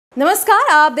नमस्कार,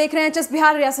 आप देख रहे हैं HS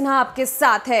बिहार। रियासना आपके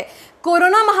साथ है।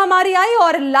 कोरोना महामारी आई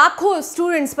और लाखों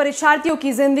स्टूडेंट्स परीक्षार्थियों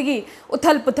की जिंदगी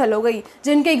उथल पुथल हो गई।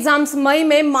 जिनके एग्जाम्स मई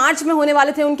में मार्च में होने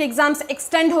वाले थे, उनके एग्जाम्स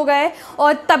एक्सटेंड हो गए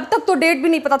और तब तक तो डेट भी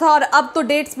नहीं पता था और अब तो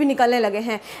डेट्स भी निकलने लगे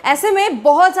हैं। ऐसे में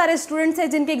बहुत सारे स्टूडेंट्स हैं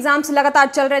जिनके एग्जाम्स लगातार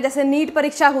चल रहे हैं, जैसे नीट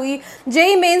परीक्षा हुई,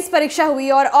 जेईई मेंस परीक्षा हुई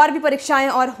और भी परीक्षाएं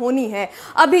और होनी है।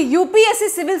 अभी यूपीएससी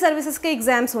सिविल सर्विसेज के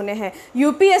एग्जाम्स होने हैं।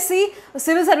 यूपीएससी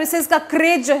सिविल सर्विसेज का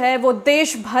क्रेज जो है वो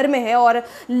देश भर में है और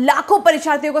लाखों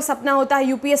परीक्षार्थियों का सपना होता है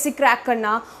यूपीएससी क्रैक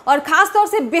करना। और खास तौर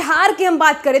से बिहार की हम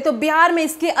बात करें तो बिहार में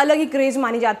इसकी अलग ही क्रेज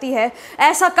मानी जाती है।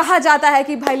 ऐसा कहा जाता है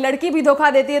कि भाई लड़की भी धोखा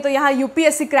देती है तो यहाँ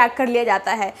यूपीएससी क्रैक कर लिया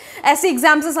जाता है। ऐसे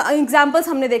एग्जाम्पल्स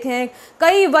हमने देखे हैं।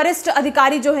 कई वरिष्ठ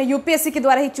अधिकारी जो हैं यूपीएससी के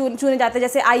द्वारा ही चुने जाते हैं,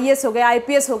 जैसे आईएएस हो गए,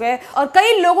 आईपीएस हो गए, और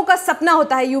कई लोगों का सपना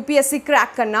होता है यूपीएससी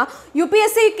क्रैक करना।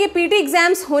 यूपीएससी के पीटी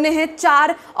एग्जाम्स होने हैं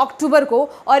 4 अक्टूबर को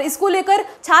और इसको लेकर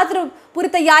छात्र पूरी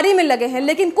तैयारी में लगे हैं,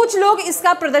 लेकिन कुछ लोग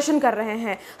इसका प्रदर्शन कर रहे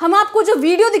हैं। हम आपको जो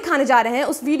वीडियो दिखाने जा रहे हैं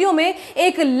उस वीडियो में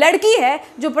एक लड़की है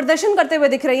जो प्रदर्शन करते हुए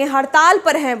दिख रही है, हड़ताल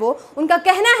पर है वो। उनका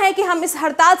कहना है कि हम इस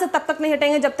हड़ताल से तब तक नहीं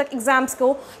हटेंगे जब तक एग्जाम्स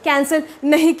को कैंसिल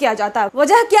नहीं किया जाता।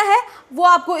 वजह क्या है वो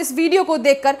आपको इस वीडियो को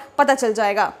देखकर पता चल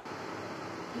जाएगा।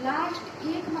 लास्ट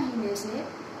 1 महीने से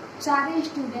सारे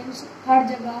स्टूडेंट्स हर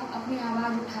जगह अपनी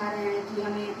आवाज़ उठा रहे हैं कि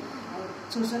हमें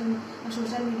सोशल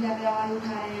मीडिया पे आवाज़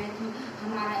उठा रहे हैं कि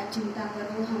हमारा चिंता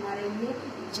करो, हमारे लिए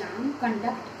एग्ज़ाम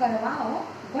कंडक्ट करवाओ,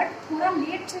 बट थोड़ा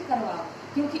लेट से करवाओ,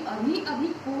 क्योंकि अभी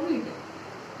कोविड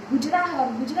गुजरा है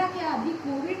और गुजरा के अभी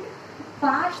कोविड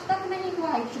पास तक नहीं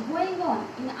हुआ। It's going on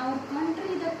in our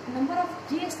country. The number of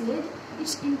cases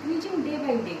it's increasing day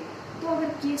by day. तो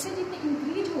अगर केसेज इतने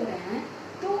इंक्रीज हो रहे हैं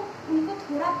तो उनको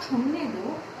थोड़ा थमने दो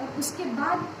और उसके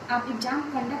बाद आप एग्जाम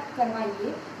कंडक्ट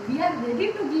करवाइए। We are ready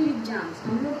to give exams.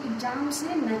 हम लोग एग्जाम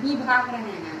से नहीं भाग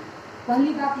रहे हैं।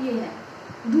 पहली बात ये है।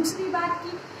 दूसरी बात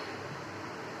की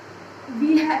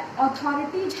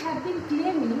authorities have been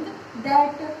claiming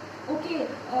that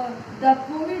the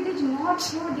COVID is not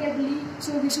so deadly,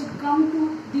 so we should come to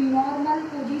the normal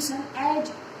position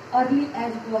as early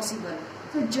as possible.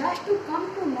 So just to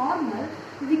come to normal,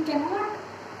 we cannot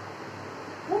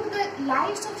put the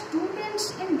lives of students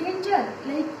in danger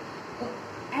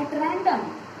at random.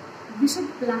 We should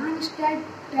plan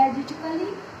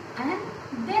strategically and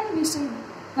then we should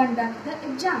conduct the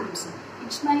exams.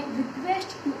 It's my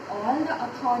request to all the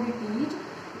authorities,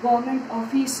 government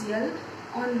official,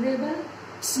 Honorable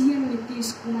CM Nitish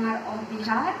Kumar of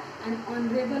Bihar and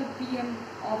Honorable PM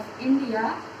of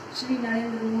India, Shri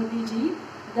Narendra Modi ji,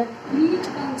 that please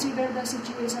consider the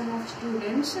situation of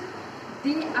students.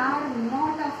 They are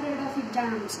not afraid of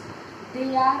exams.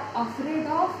 They are afraid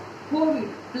of COVID.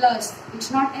 Plus,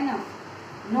 it's not enough.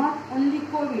 Not only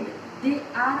COVID. They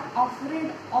are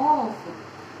afraid of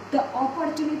the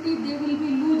opportunity they will be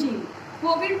losing.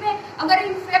 COVID में अगर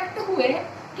infect हुए,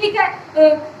 ठीक है,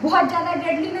 बहुत ज़्यादा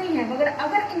deadly नहीं है, मगर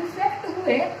अगर इन्फेक्ट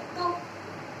हुए तो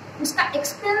उसका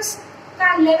एक्सपेंस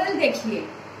का लेवल देखिए।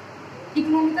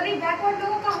 इकोनॉमिकली बैकवर्ड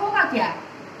लोगों का होगा क्या?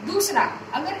 दूसरा,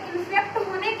 अगर इन्फेक्ट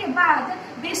होने के बाद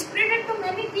they spread it to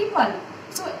many people.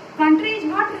 So country is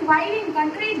not reviving,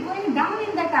 country is going down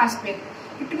in that aspect.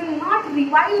 It will not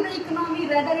revive the economy,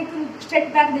 rather it will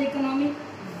set back the economy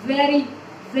very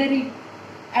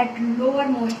at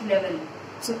lowermost level.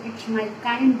 So it's my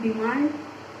kind demand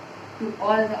to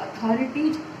all the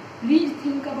authorities, please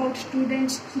think about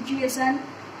students' situation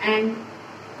and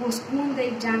postpone the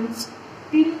exams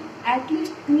till at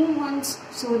least 2 months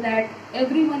so that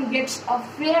everyone gets a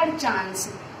fair chance,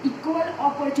 equal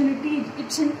opportunities.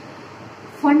 It's a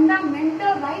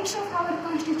fundamental rights of our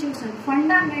constitution,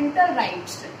 fundamental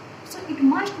rights. So it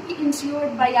must be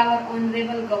ensured by our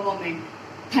honorable government.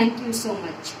 Thank you so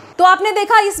much. तो आपने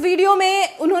देखा इस video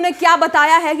में उन्होंने क्या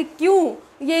बताया है कि क्यों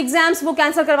ये एग्ज़ाम्स वो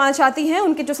कैंसिल करवाना चाहती हैं।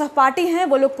 उनके जो सहपाठी हैं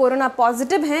वो लोग कोरोना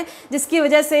पॉजिटिव हैं, जिसकी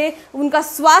वजह से उनका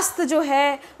स्वास्थ्य जो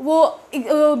है वो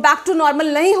बैक टू नॉर्मल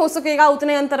नहीं हो सकेगा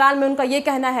उतने अंतराल में, उनका ये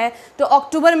कहना है। तो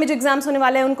अक्टूबर में जो एग्ज़ाम्स होने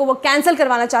वाले हैं उनको वो कैंसिल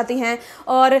करवाना चाहती हैं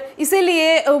और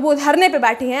इसीलिए वो धरने पे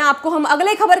बैठी हैं। आपको हम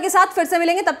अगले खबर के साथ फिर से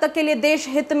मिलेंगे। तब तक के लिए देश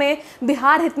हित में,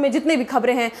 बिहार हित में जितनी भी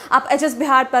खबरें हैं आप HS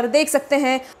बिहार पर देख सकते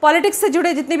हैं। पॉलिटिक्स से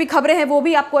जुड़े जितनी भी खबरें हैं वो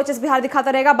भी आपको HS बिहार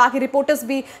दिखाता रहेगा। बाकी रिपोर्टर्स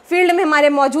भी फील्ड में हमारे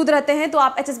मौजूद रहते हैं, तो आप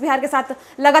HS बिहार के साथ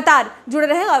लगातार जुड़े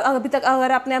रहें। और अभी तक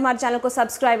अगर आपने हमारे चैनल को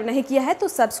सब्सक्राइब नहीं किया है तो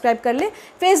सब्सक्राइब कर लें।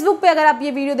 फेसबुक पे अगर आप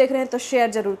ये वीडियो देख रहे हैं तो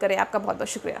शेयर जरूर करें। आपका बहुत बहुत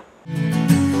शुक्रिया।